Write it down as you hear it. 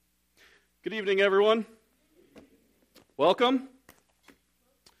Good evening, everyone. Welcome.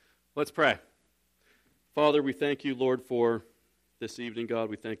 Let's pray. Father, we thank you, Lord, for this evening, God.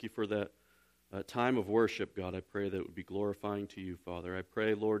 We thank you for that time of worship, God. I pray that it would be glorifying to you, Father. I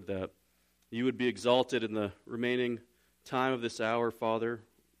pray, Lord, that you would be exalted in the remaining time of this hour, Father.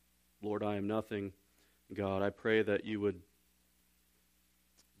 Lord, I am nothing, God. I pray that you would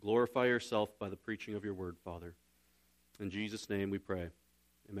glorify yourself by the preaching of your word, Father. In Jesus' name we pray.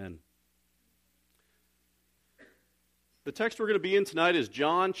 Amen. The text we're going to be in tonight is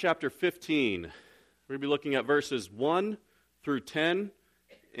John chapter 15. We're going to be looking at verses 1 through 10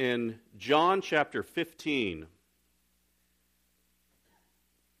 in John chapter 15.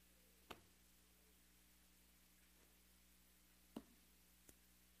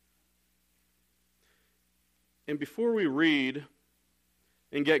 And before we read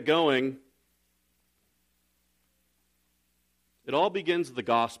and get going, it all begins with the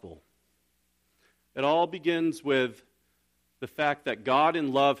gospel. It all begins with the fact that God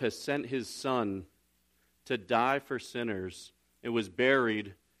in love has sent his Son to die for sinners and was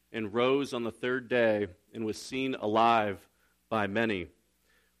buried and rose on the third day and was seen alive by many.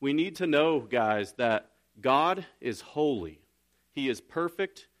 We need to know, guys, that God is holy. He is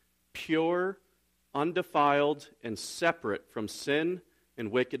perfect, pure, undefiled, and separate from sin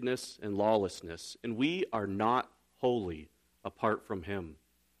and wickedness and lawlessness. And we are not holy apart from him.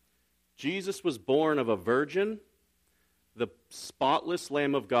 Jesus was born of a virgin, the spotless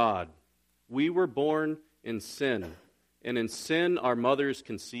Lamb of God. We were born in sin, and in sin our mothers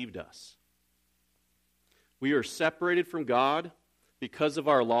conceived us. We are separated from God because of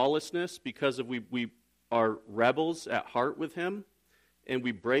our lawlessness, because of we are rebels at heart with him, and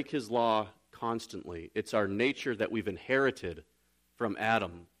we break his law constantly. It's our nature that we've inherited from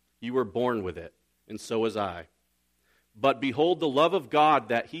Adam. You were born with it, and so was I. But behold the love of God,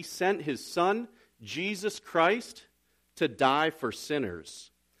 that he sent his Son, Jesus Christ, to die for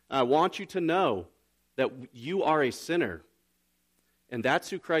sinners. I want you to know that you are a sinner, and that's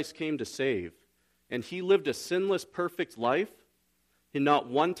who Christ came to save. And he lived a sinless, perfect life, and not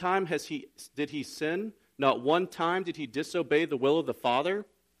one time did he sin, not one time did he disobey the will of the Father,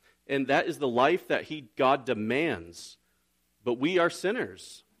 and that is the life that God demands. But we are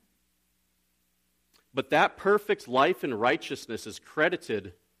sinners. But that perfect life and righteousness is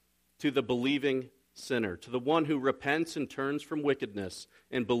credited to the believing sinner, to the one who repents and turns from wickedness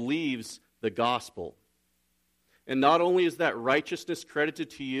and believes the gospel. And not only is that righteousness credited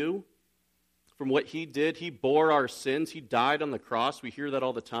to you from what he did, he bore our sins, he died on the cross, we hear that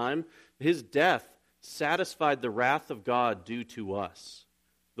all the time. His death satisfied the wrath of God due to us.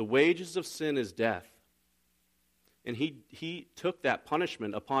 The wages of sin is death. And he took that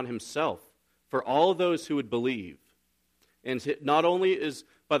punishment upon himself for all those who would believe. And not only is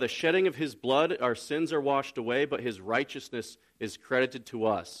by the shedding of his blood our sins are washed away, but his righteousness is credited to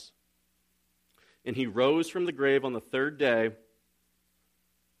us. And he rose from the grave on the third day,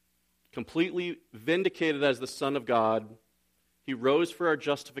 completely vindicated as the Son of God. He rose for our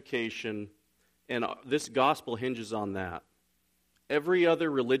justification, and this gospel hinges on that. Every other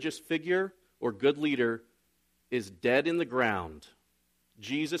religious figure or good leader is dead in the ground.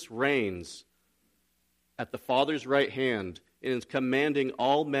 Jesus reigns at the Father's right hand and is commanding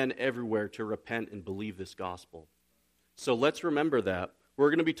all men everywhere to repent and believe this gospel. So let's remember that. We're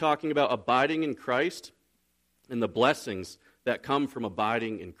going to be talking about abiding in Christ and the blessings that come from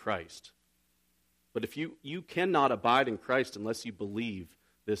abiding in Christ. But if you cannot abide in Christ unless you believe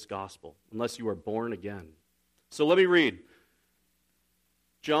this gospel, unless you are born again. So let me read.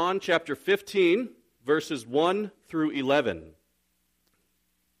 John chapter 15, verses 1 through 11.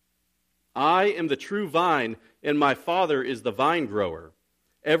 I am the true vine, and my Father is the vine grower.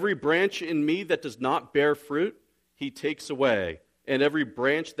 Every branch in me that does not bear fruit, he takes away. And every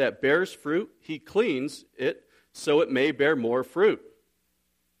branch that bears fruit, he cleans it, so it may bear more fruit.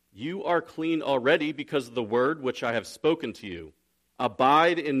 You are clean already because of the word which I have spoken to you.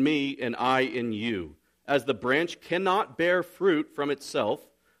 Abide in me, and I in you. As the branch cannot bear fruit from itself,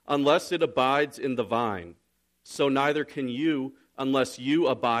 unless it abides in the vine, so neither can you unless you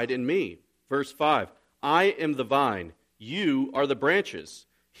abide in me. Verse 5, I am the vine, you are the branches.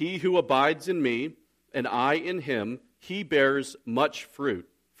 He who abides in me, and I in him, he bears much fruit.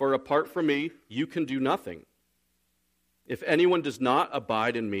 For apart from me, you can do nothing. If anyone does not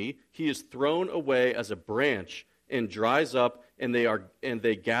abide in me, he is thrown away as a branch and dries up, and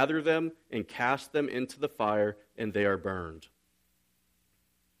they gather them and cast them into the fire, and they are burned.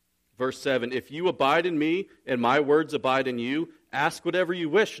 Verse 7, if you abide in me and my words abide in you, ask whatever you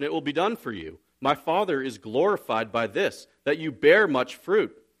wish and it will be done for you. My Father is glorified by this, that you bear much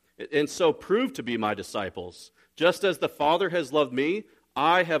fruit, and so prove to be my disciples. Just as the Father has loved me,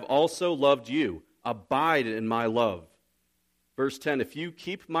 I have also loved you. Abide in my love. Verse 10, if you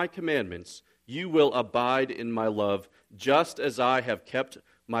keep my commandments, you will abide in my love, just as I have kept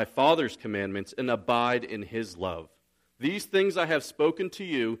my Father's commandments and abide in his love. These things I have spoken to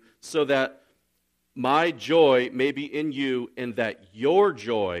you, so that my joy may be in you, and that your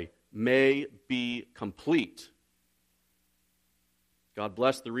joy may be complete. God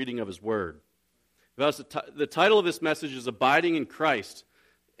bless the reading of his word. The title of this message is Abiding in Christ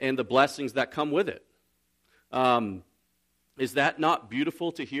and the blessings that come with it. Is that not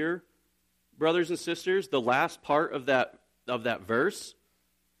beautiful to hear, brothers and sisters? The last part of that verse,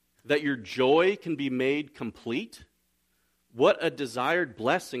 that your joy can be made complete. What a desired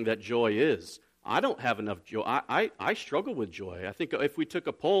blessing that joy is. I don't have enough joy. I struggle with joy. I think if we took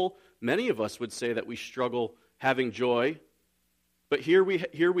a poll, many of us would say that we struggle having joy. But here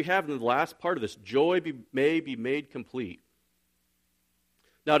we have in the last part of this, joy may be made complete.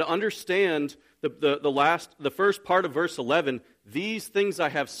 Now, to understand the first part of verse 11, these things I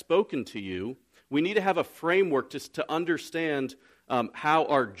have spoken to you, we need to have a framework to understand how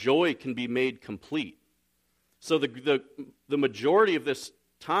our joy can be made complete. So the majority of this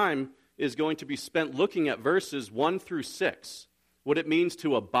time is going to be spent looking at verses 1 through 6, what it means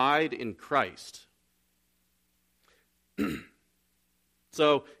to abide in Christ.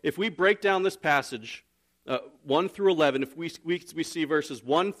 So if we break down this passage, 1 through 11, if we see verses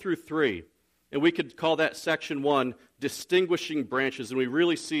 1 through 3, and we could call that section 1, distinguishing branches, and we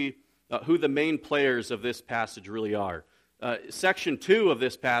really see who the main players of this passage really are. Section 2 of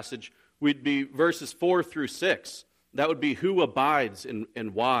this passage would be verses 4 through 6. That would be who abides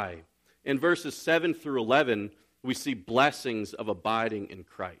and why. In verses 7 through 11, we see blessings of abiding in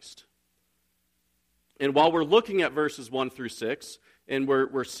Christ. And while we're looking at verses 1 through 6, and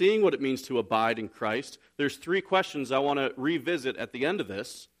we're seeing what it means to abide in Christ, there's 3 questions I want to revisit at the end of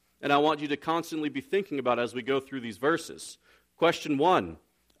this, and I want you to constantly be thinking about as we go through these verses. Question 1,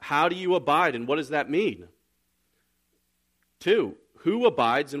 how do you abide, and what does that mean? 2, who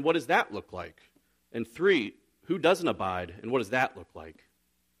abides, and what does that look like? And 3, who doesn't abide, and what does that look like?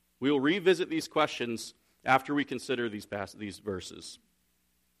 We will revisit these questions after we consider these verses.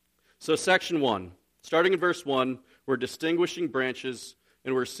 So section 1, starting in verse 1, we're distinguishing branches,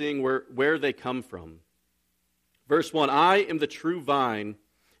 and we're seeing where they come from. Verse 1, I am the true vine,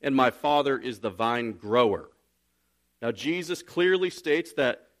 and my Father is the vine grower. Now Jesus clearly states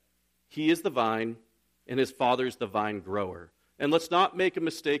that he is the vine, and his Father is the vine grower. And let's not make a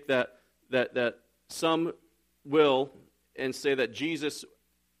mistake that some will and say that Jesus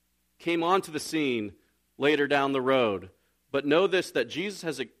came onto the scene later down the road. But know this, that Jesus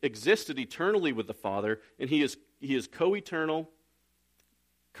has existed eternally with the Father, and he is co-eternal,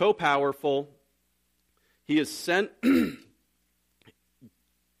 co-powerful. He is sent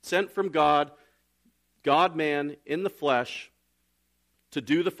from God, God-man in the flesh, to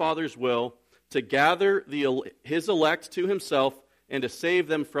do the Father's will, to gather his elect to himself, and to save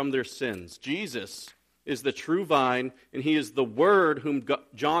them from their sins. Jesus is the true vine, and he is the Word whom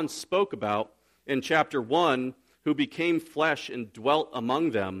John spoke about in chapter 1, who became flesh and dwelt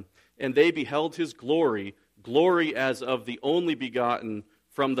among them, and they beheld his glory, glory as of the only begotten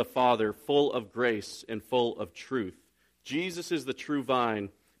from the Father, full of grace and full of truth. Jesus is the true vine,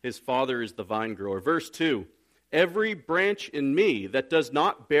 his Father is the vine grower. Verse 2, every branch in me that does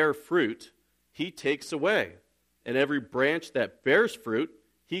not bear fruit, he takes away. And every branch that bears fruit,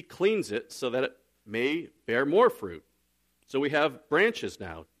 he cleans it so that it may bear more fruit. So we have branches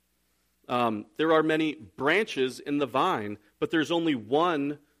now. There are many branches in the vine, but there's only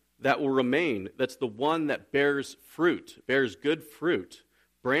one that will remain. That's the one that bears fruit, bears good fruit.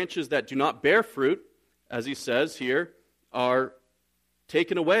 Branches that do not bear fruit, as he says here, are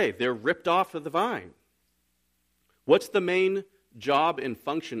taken away. They're ripped off of the vine. What's the main job and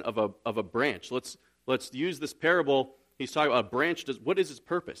function of a branch? Let's use this parable. He's talking about a branch. What is its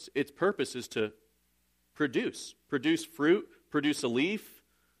purpose? Its purpose is to produce fruit, produce a leaf,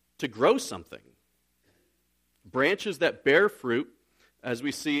 to grow something. Branches that bear fruit, as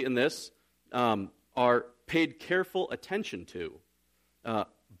we see in this, are paid careful attention to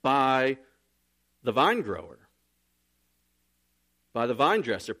by the vine grower, by the vine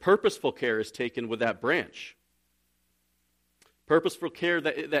dresser. Purposeful care is taken with that branch. Purposeful care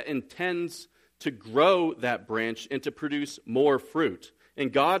that intends to grow that branch and to produce more fruit.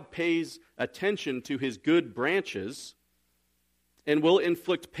 And God pays attention to his good branches and will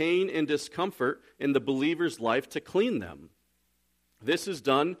inflict pain and discomfort in the believer's life to clean them. This is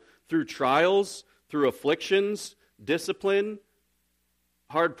done through trials, through afflictions, discipline,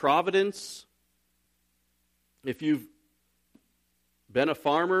 hard providence, if you've been a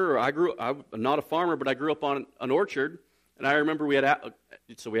farmer, or I'm not a farmer, but I grew up on an orchard, and I remember we had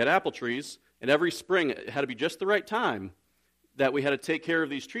apple trees, and every spring it had to be just the right time that we had to take care of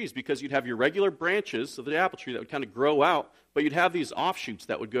these trees, because you'd have your regular branches of the apple tree that would kind of grow out, but you'd have these offshoots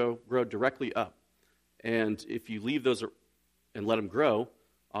that would grow directly up. And if you leave those and let them grow,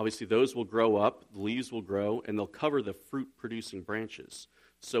 obviously those will grow up, the leaves will grow, and they'll cover the fruit-producing branches.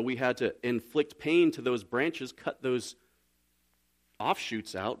 So we had to inflict pain to those branches, cut those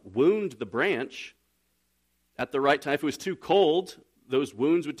offshoots out, wound the branch at the right time. If it was too cold, those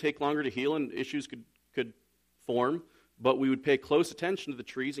wounds would take longer to heal and issues could form. But we would pay close attention to the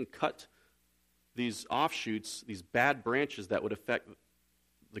trees and cut these offshoots, these bad branches that would affect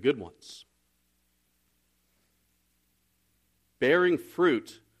the good ones. Bearing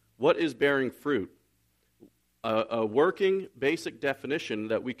fruit. What is bearing fruit? A working basic definition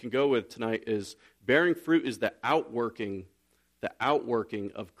that we can go with tonight is bearing fruit is the outworking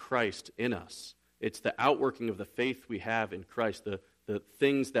of Christ in us. It's the outworking of the faith we have in Christ, the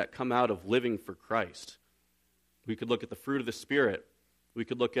things that come out of living for Christ. We could look at the fruit of the Spirit. We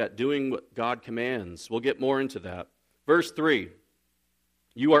could look at doing what God commands. We'll get more into that. Verse 3,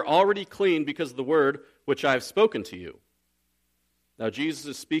 you are already clean because of the word which I have spoken to you. Now Jesus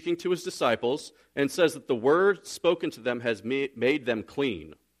is speaking to his disciples and says that the word spoken to them has made them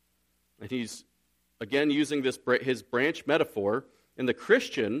clean. And he's, again, using his branch metaphor. And the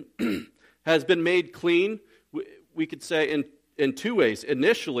Christian has been made clean, we could say, in two ways.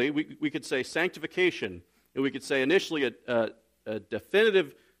 Initially, we could say sanctification. And we could say initially a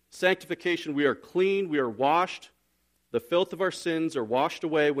definitive sanctification. We are clean, we are washed. The filth of our sins are washed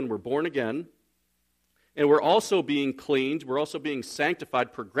away when we're born again. And we're also being cleaned, we're also being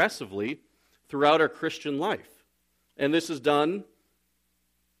sanctified progressively throughout our Christian life. And this is done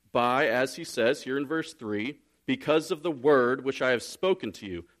by, as he says here in verse 3, because of the word which I have spoken to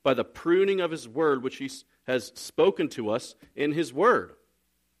you, by the pruning of his word which he has spoken to us in his word.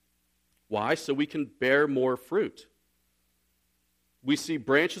 Why? So we can bear more fruit. We see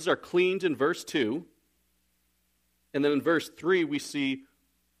branches are cleaned in verse 2. And then in verse 3, we see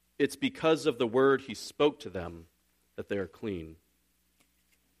it's because of the word he spoke to them that they are clean.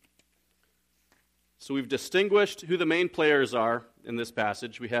 So we've distinguished who the main players are in this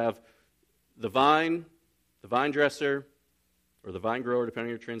passage. We have the vine dresser, or the vine grower, depending on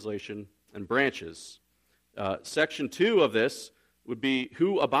your translation, and branches. Section 2 of this would be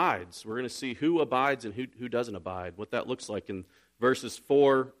who abides. We're going to see who abides and who doesn't abide, what that looks like in verses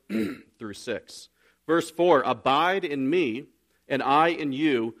 4 through 6. Verse 4, abide in me, and I in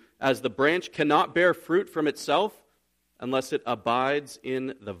you, as the branch cannot bear fruit from itself unless it abides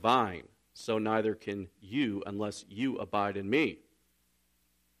in the vine. So neither can you unless you abide in me.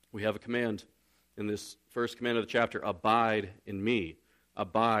 We have a command in this first command of the chapter, abide in me.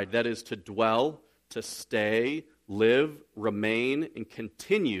 Abide, that is to dwell, to stay, live, remain, and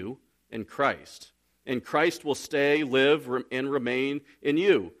continue in Christ. And Christ will stay, live, and remain in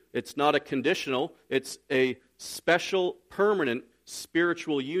you. It's not a conditional, it's a special, permanent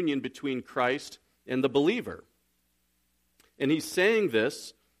spiritual union between Christ and the believer. And he's saying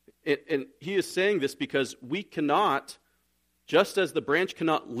this, and he is saying this because we cannot, just as the branch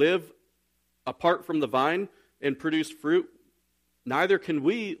cannot live apart from the vine and produce fruit, neither can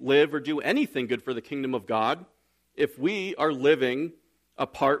we live or do anything good for the kingdom of God if we are living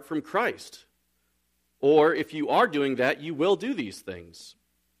apart from Christ. Or if you are doing that, you will do these things.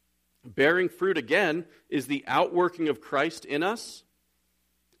 Bearing fruit, again, is the outworking of Christ in us.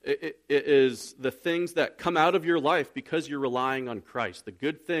 It is the things that come out of your life because you're relying on Christ. The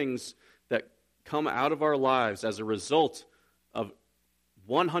good things that come out of our lives as a result of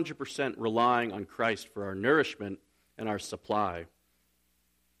 100% relying on Christ for our nourishment and our supply.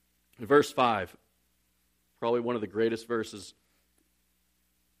 Verse 5, probably one of the greatest verses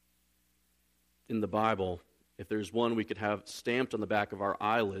in the Bible. If there's one we could have stamped on the back of our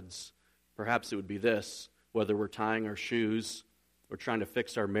eyelids, perhaps it would be this, whether we're tying our shoes, or trying to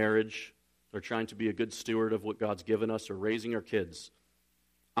fix our marriage, or trying to be a good steward of what God's given us, or raising our kids.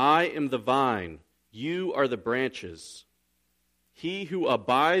 I am the vine, you are the branches. He who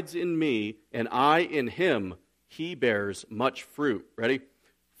abides in me, and I in him, he bears much fruit. Ready?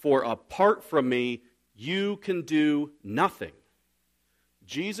 For apart from me, you can do nothing.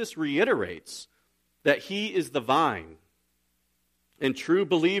 Jesus reiterates that he is the vine, and true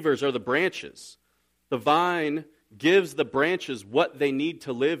believers are the branches. The vine gives the branches what they need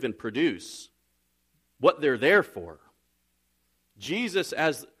to live and produce, what they're there for. Jesus,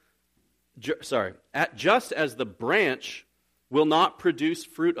 just as the branch will not produce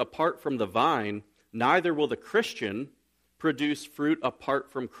fruit apart from the vine, neither will the Christian produce fruit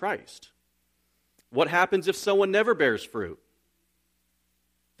apart from Christ. What happens if someone never bears fruit?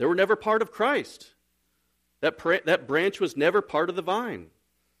 They were never part of Christ. That branch was never part of the vine.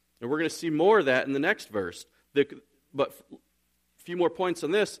 And we're going to see more of that in the next verse. But a few more points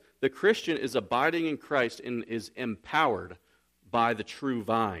on this. The Christian is abiding in Christ and is empowered by the true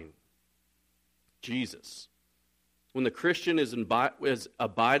vine, Jesus. When the Christian is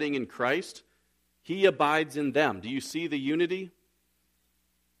abiding in Christ, he abides in them. Do you see the unity?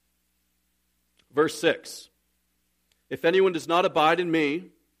 Verse 6. If anyone does not abide in me,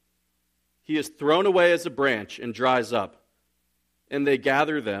 he is thrown away as a branch and dries up. And they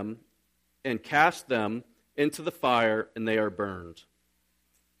gather them and cast them into the fire, and they are burned.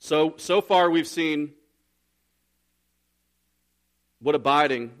 So far we've seen what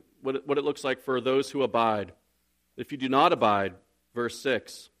it looks like for those who abide. If you do not abide, verse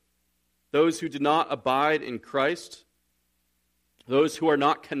 6, those who do not abide in Christ, those who are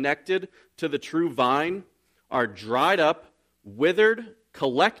not connected to the true vine, are dried up, withered,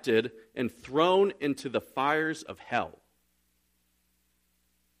 collected, and thrown into the fires of hell.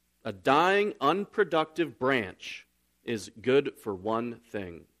 A dying, unproductive branch is good for one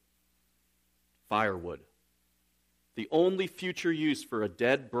thing: firewood. The only future use for a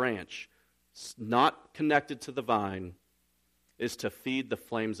dead branch not connected to the vine is to feed the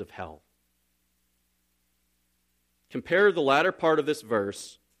flames of hell. Compare the latter part of this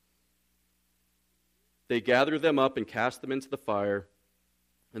verse. They gather them up and cast them into the fire,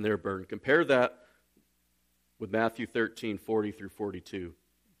 and they're burned. Compare that with Matthew 13, 40 through 42,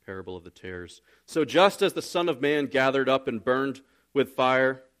 parable of the tares. So just as the Son of Man gathered up and burned with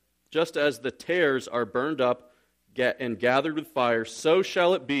fire, just as the tares are burned up and gathered with fire, so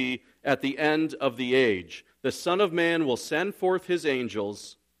shall it be at the end of the age. The Son of Man will send forth his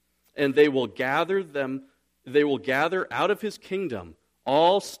angels, and they will gather out of his kingdom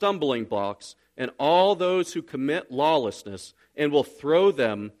all stumbling blocks and all those who commit lawlessness, and will throw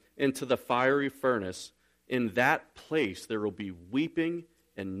them into the fiery furnace. In that place there will be weeping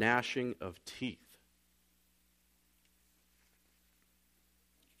and gnashing of teeth.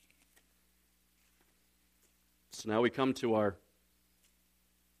 So now we come to our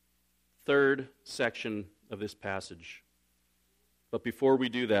third section of this passage. But before we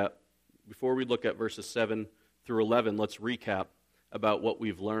do that, before we look at verses 7 through 11, let's recap about what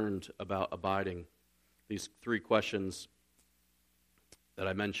we've learned about abiding. These three questions that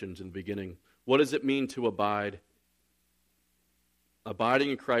I mentioned in the beginning. What does it mean to abide? Abiding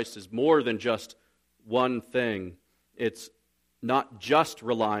in Christ is more than just one thing. It's not just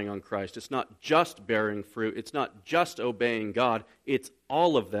relying on Christ. It's not just bearing fruit. It's not just obeying God. It's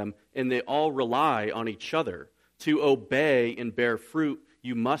all of them, and they all rely on each other. To obey and bear fruit,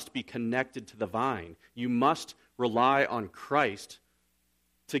 you must be connected to the vine. You must rely on Christ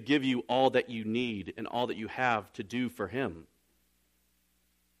to give you all that you need and all that you have to do for Him.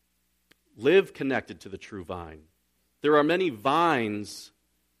 Live connected to the true vine. There are many vines,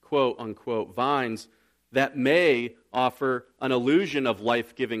 quote unquote, vines that may offer an illusion of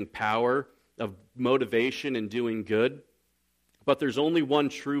life-giving power, of motivation and doing good, but there's only one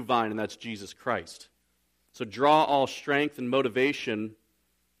true vine, and that's Jesus Christ. So draw all strength and motivation,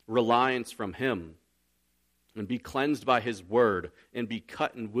 reliance from Him, and be cleansed by His word, and be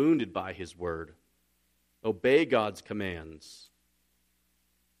cut and wounded by His word. Obey God's commands.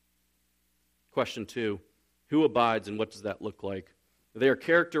 Question 2, who abides and what does that look like? They are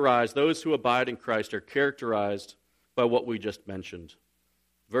characterized, those who abide in Christ are characterized by what we just mentioned.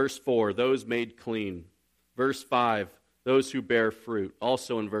 Verse 4, those made clean. Verse 5, those who bear fruit.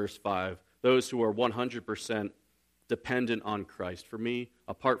 Also in verse 5, those who are 100% dependent on Christ. For me,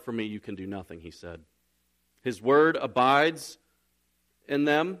 apart from me, you can do nothing, he said. His word abides in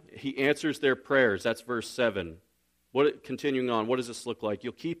them. He answers their prayers. That's verse 7. Continuing on, what does this look like?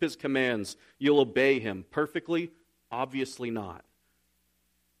 You'll keep His commands. You'll obey Him perfectly? Obviously not.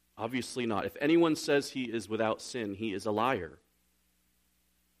 Obviously not. If anyone says he is without sin, he is a liar.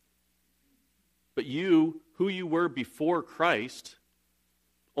 But you, who you were before Christ,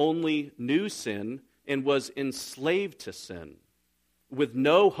 only knew sin and was enslaved to sin, with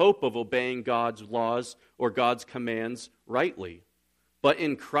no hope of obeying God's laws or God's commands rightly. But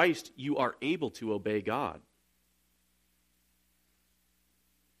in Christ, you are able to obey God.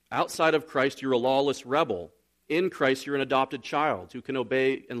 Outside of Christ, you're a lawless rebel. In Christ, you're an adopted child who can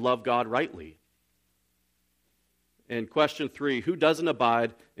obey and love God rightly. And question 3, who doesn't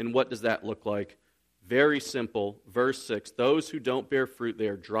abide, and what does that look like? Very simple. Verse 6, those who don't bear fruit, they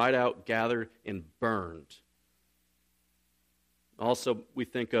are dried out, gathered, and burned. Also, we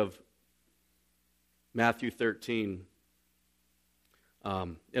think of Matthew 13.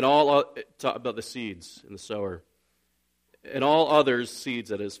 Talk about the seeds in the sower. And all others,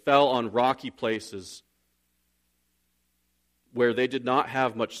 seeds that is, fell on rocky places where they did not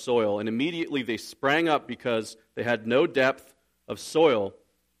have much soil. And immediately they sprang up because they had no depth of soil.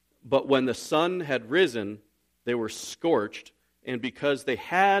 But when the sun had risen, they were scorched. And because they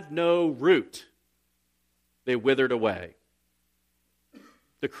had no root, they withered away.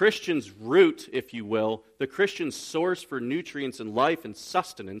 The Christian's root, if you will, the Christian's source for nutrients and life and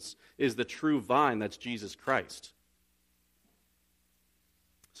sustenance is the true vine, that's Jesus Christ.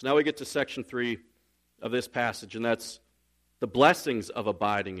 So now we get to section 3 of this passage, and that's the blessings of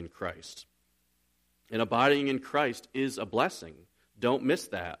abiding in Christ. And abiding in Christ is a blessing. Don't miss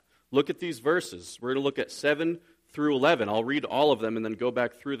that. Look at these verses. We're going to look at 7 through 11. I'll read all of them and then go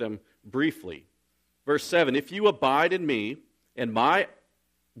back through them briefly. Verse 7, if you abide in me, and my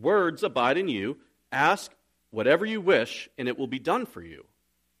words abide in you, ask whatever you wish, and it will be done for you.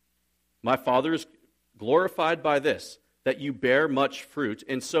 My Father is glorified by this, that you bear much fruit,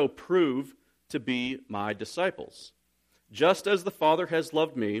 and so prove to be my disciples. Just as the Father has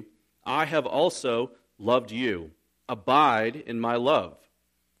loved me, I have also loved you. Abide in my love.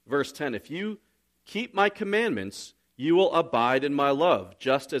 Verse 10, if you keep my commandments, you will abide in my love,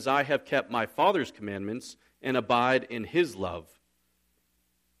 just as I have kept my Father's commandments and abide in his love.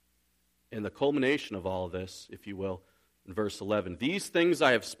 And the culmination of all of this, if you will, in verse 11, these things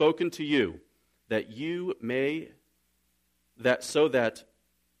I have spoken to you,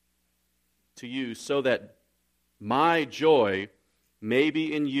 so that my joy may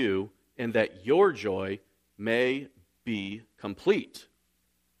be in you, and that your joy may be complete.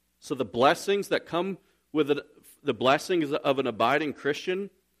 So the blessings that come with the blessings of an abiding Christian,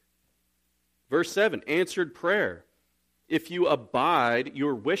 verse 7, answered prayer. If you abide,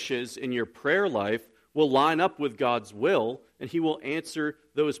 your wishes in your prayer life will line up with God's will, and he will answer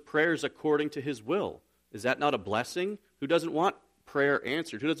those prayers according to his will. Is that not a blessing? Who doesn't want prayer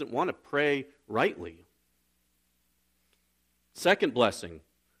answered? Who doesn't want to pray rightly? Second blessing,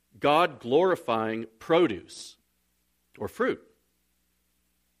 God glorifying produce or fruit.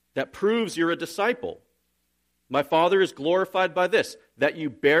 That proves you're a disciple. My Father is glorified by this, that you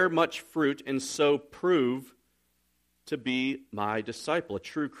bear much fruit and so prove to be my disciple. A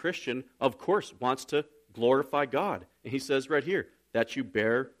true Christian, of course, wants to glorify God. And he says right here, that you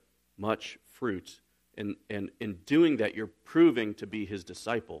bear much fruit. And in doing that, you're proving to be his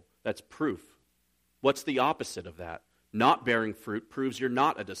disciple. That's proof. What's the opposite of that? Not bearing fruit proves you're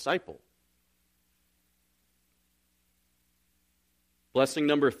not a disciple. Blessing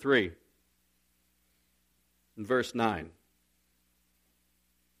number 3, in verse 9.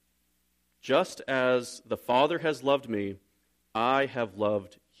 Just as the Father has loved me, I have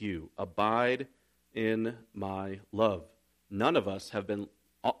loved you. Abide in my love. Many of us have been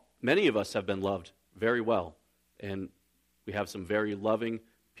loved very well, and we have some very loving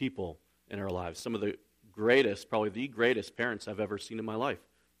people in our lives. Some of the greatest, probably the greatest parents I've ever seen in my life,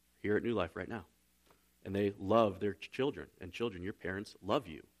 here at New Life right now. And they love their children. And children, your parents love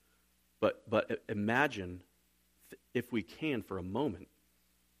you. But imagine, if we can for a moment,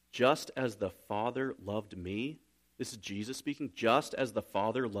 just as the Father loved me, this is Jesus speaking, just as the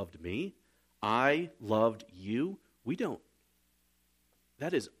Father loved me, I loved you.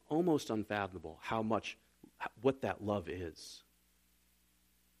 That is almost unfathomable what that love is.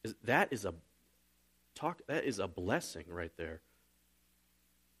 That is a blessing right there.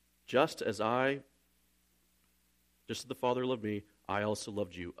 Just as the Father loved me, I also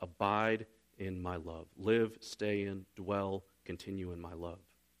loved you. Abide in my love. Live, stay in, dwell, continue in my love.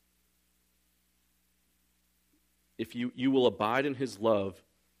 If you will abide in his love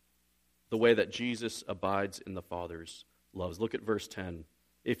the way that Jesus abides in the Father's love. Look at verse 10.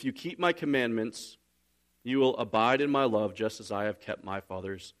 If you keep my commandments, you will abide in my love just as I have kept my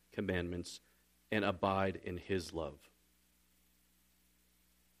Father's commandments and abide in his love.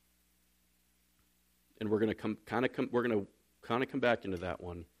 And we're going to kind of come back into that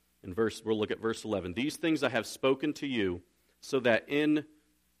one. We'll look at verse 11. These things I have spoken to you so that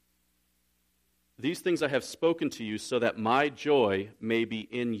my joy may be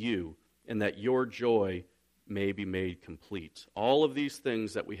in you and that your joy may be made complete. All of these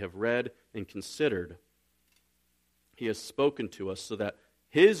things that we have read and considered, he has spoken to us so that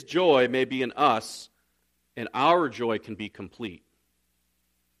his joy may be in us and our joy can be complete.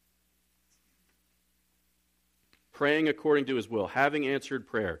 Praying according to his will, having answered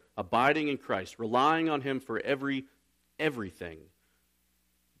prayer, abiding in Christ, relying on him for everything,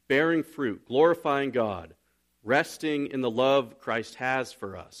 bearing fruit, glorifying God, resting in the love Christ has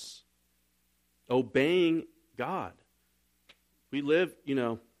for us, obeying God. We live,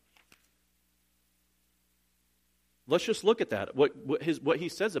 let's just look at that, what he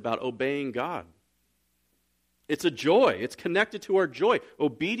says about obeying God. It's a joy. It's connected to our joy.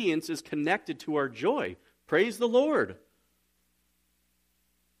 Obedience is connected to our joy. Praise the Lord.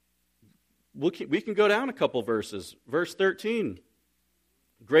 We can go down a couple verses. Verse 13.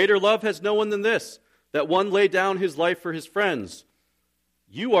 Greater love has no one than this, that one lay down his life for his friends.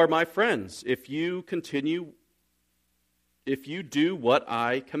 You are my friends if you do what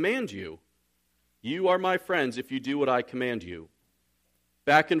I command you. You are my friends if you do what I command you.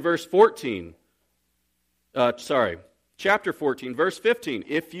 Back in verse 14. Chapter 14, verse 15.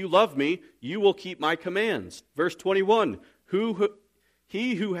 If you love me, you will keep my commands. Verse 21.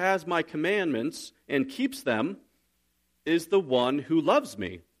 He who has my commandments and keeps them is the one who loves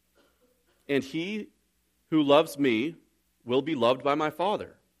me. And he who loves me will be loved by my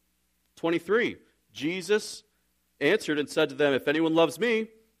Father. 23. Jesus answered and said to them, if anyone loves me,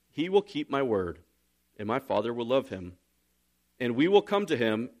 he will keep my word, and my Father will love him. And we will come to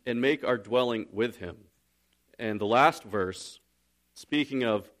him and make our dwelling with him. And the last verse, speaking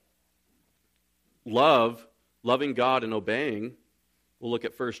of loving God and obeying, we'll look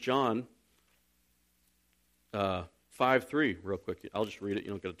at 1 John 5:3 real quick. I'll just read it.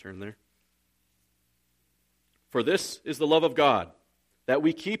 You don't got to turn there. For this is the love of God, that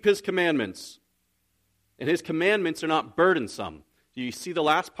we keep his commandments. And his commandments are not burdensome. Do you see the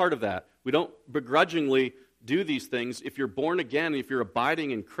last part of that? We don't begrudgingly do these things. If you're born again, if you're abiding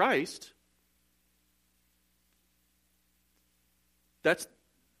in Christ,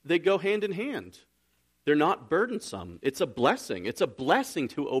 they go hand in hand. They're not burdensome. It's a blessing. It's a blessing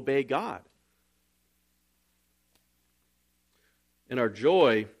to obey God. And our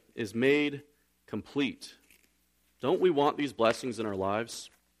joy is made complete. Don't we want these blessings in our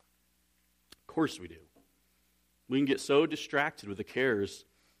lives? Of course we do. We can get so distracted with the cares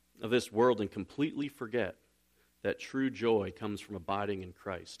of this world and completely forget that true joy comes from abiding in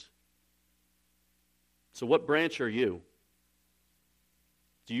Christ. So what branch are you?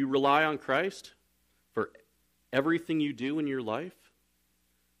 Do you rely on Christ for everything you do in your life?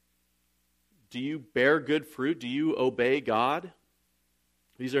 Do you bear good fruit? Do you obey God?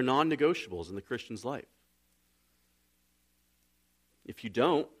 These are non-negotiables in the Christian's life. If you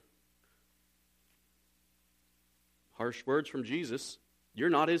don't, harsh words from Jesus, you're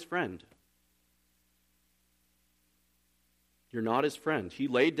not his friend. You're not his friend. He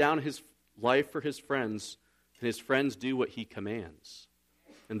laid down his life for his friends, and his friends do what he commands.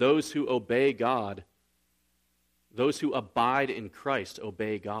 And those who obey God, those who abide in Christ,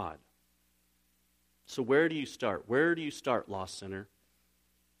 obey God. So where do you start? Where do you start, lost sinner?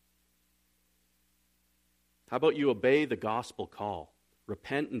 How about you obey the gospel call?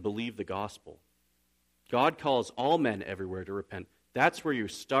 Repent and believe the gospel. God calls all men everywhere to repent. That's where you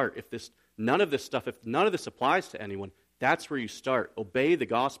start. If none of this applies to anyone, that's where you start. Obey the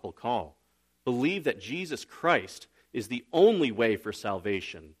gospel call. Believe that Jesus Christ is the only way for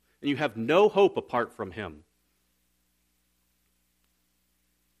salvation, and you have no hope apart from him.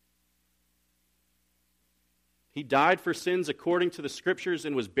 He died for sins according to the Scriptures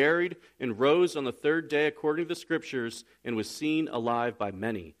and was buried and rose on the third day according to the Scriptures and was seen alive by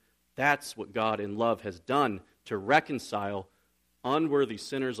many. That's what God in love has done to reconcile unworthy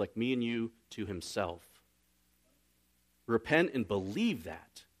sinners like me and you to himself. Repent and believe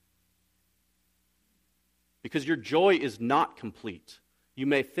that. Because your joy is not complete. You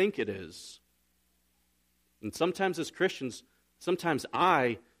may think it is. And sometimes as Christians, sometimes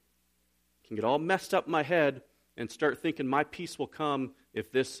I can get all messed up in my head and start thinking my peace will come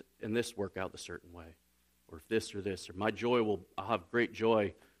if this and this work out a certain way. Or if this or this. Or my joy I'll have great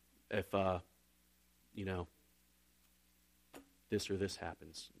joy if, this or this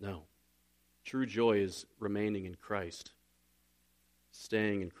happens. No. True joy is remaining in Christ.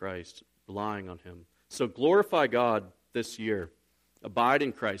 Staying in Christ. Relying on him. So glorify God this year. Abide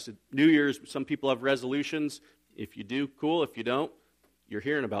in Christ. New Year's, some people have resolutions. If you do, cool. If you don't, you're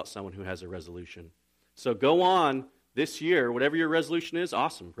hearing about someone who has a resolution. So go on this year, whatever your resolution is,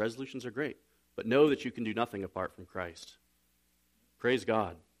 awesome. Resolutions are great. But know that you can do nothing apart from Christ. Praise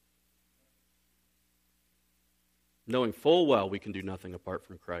God. Knowing full well we can do nothing apart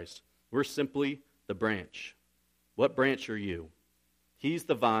from Christ. We're simply the branch. What branch are you? He's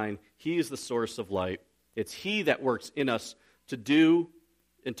the vine. He is the source of light. It's he that works in us to do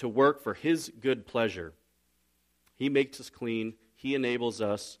and to work for his good pleasure. He makes us clean. He enables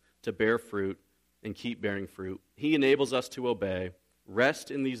us to bear fruit and keep bearing fruit. He enables us to obey. Rest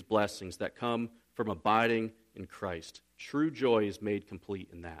in these blessings that come from abiding in Christ. True joy is made complete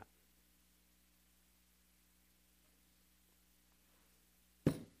in that.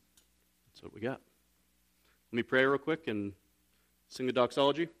 That's what we got. Let me pray real quick and sing the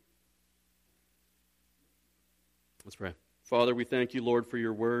doxology. Let's pray. Father, we thank you, Lord, for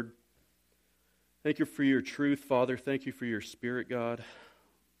your word. Thank you for your truth, Father. Thank you for your Spirit, God.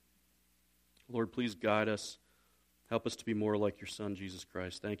 Lord, please guide us. Help us to be more like your Son, Jesus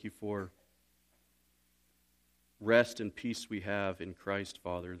Christ. Thank you for rest and peace we have in Christ,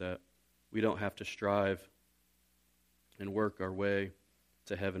 Father, that we don't have to strive and work our way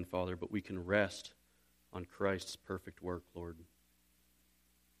to heaven, Father, but we can rest on Christ's perfect work, Lord.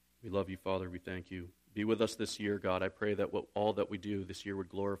 We love you, Father. We thank you. Be with us this year, God. I pray that all that we do this year would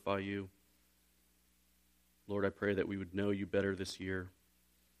glorify you. Lord, I pray that we would know you better this year.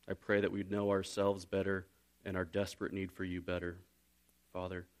 I pray that we would know ourselves better and our desperate need for you better.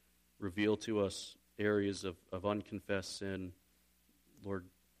 Father, reveal to us areas of unconfessed sin. Lord,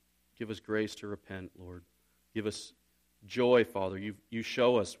 give us grace to repent, Lord. Give us joy, Father. You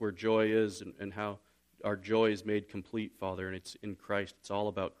show us where joy is and how our joy is made complete, Father, and it's in Christ. It's all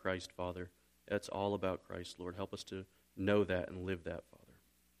about Christ, Father. It's all about Christ, Lord. Help us to know that and live that, Father.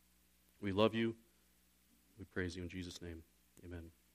 We love you. We praise you in Jesus' name. Amen.